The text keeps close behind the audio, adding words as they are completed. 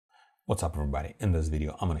What's up everybody? In this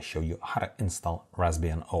video, I'm going to show you how to install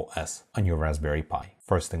Raspbian OS on your Raspberry Pi.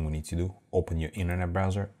 First thing we need to do, open your internet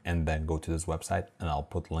browser and then go to this website, and I'll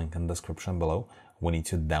put link in the description below. We need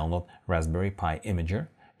to download Raspberry Pi Imager.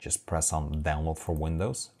 Just press on download for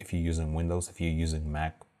Windows. If you're using Windows, if you're using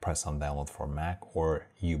Mac, press on download for Mac, or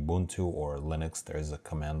Ubuntu or Linux, there's a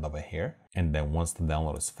command over here. And then once the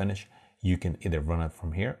download is finished, you can either run it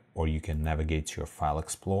from here or you can navigate to your file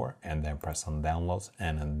explorer and then press on downloads,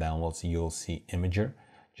 and in downloads you'll see Imager.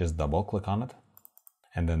 Just double click on it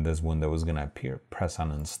and then this window is going to appear. Press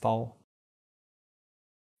on install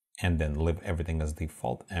and then leave everything as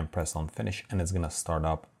default and press on finish, and it's going to start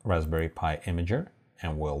up Raspberry Pi Imager,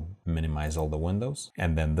 and we'll minimize all the windows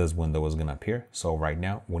and then this window is going to appear. So right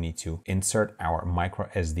now we need to insert our micro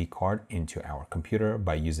SD card into our computer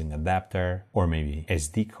by using adapter or maybe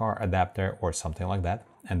SD card adapter or something like that.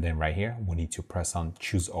 And then right here we need to press on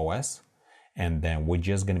choose OS, and then we're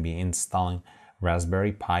just going to be installing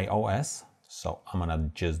Raspberry Pi OS. So I'm going to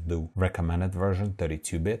just do recommended version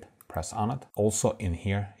 32-bit. Press on it. Also in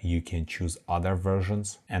here you can choose other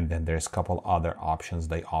versions, and then there's a couple other options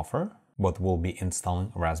they offer, but we'll be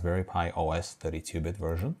installing Raspberry Pi OS 32-bit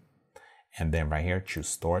version. And then right here choose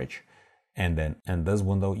storage, and then in this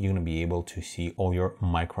window you're going to be able to see all your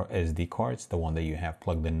micro SD cards, the one that you have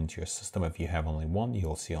plugged in into your system. If you have only one,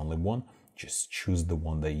 you'll see only one. Just choose the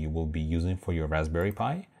one that you will be using for your Raspberry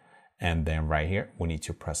Pi, and then right here we need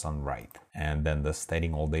to press on write, and then the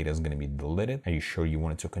stating all data is going to be deleted. Are you sure you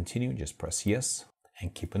want it to continue? Just press yes,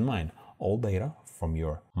 and keep in mind all data from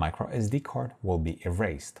your micro SD card will be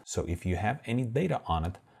erased. So if you have any data on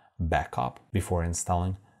it, back up before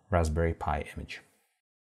installing Raspberry Pi image.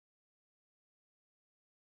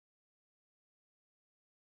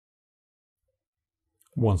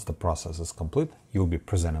 Once the process is complete, you'll be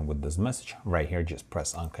presented with this message. Right here, just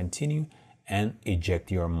press on continue and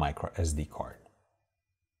eject your micro SD card.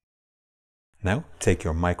 Now take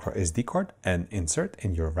your micro SD card and insert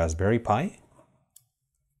in your Raspberry Pi.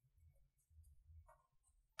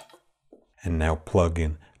 And now plug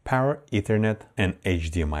in power, Ethernet, and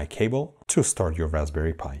HDMI cable to start your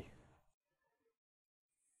Raspberry Pi.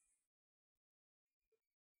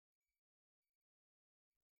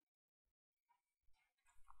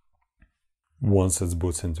 Once it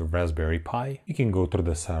boots into Raspberry Pi, you can go through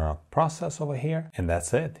the setup process over here, and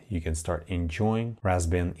that's it. You can start enjoying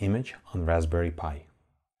Raspbian image on Raspberry Pi.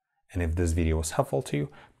 And if this video was helpful to you,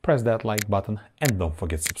 press that like button and don't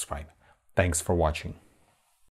forget to subscribe. Thanks for watching.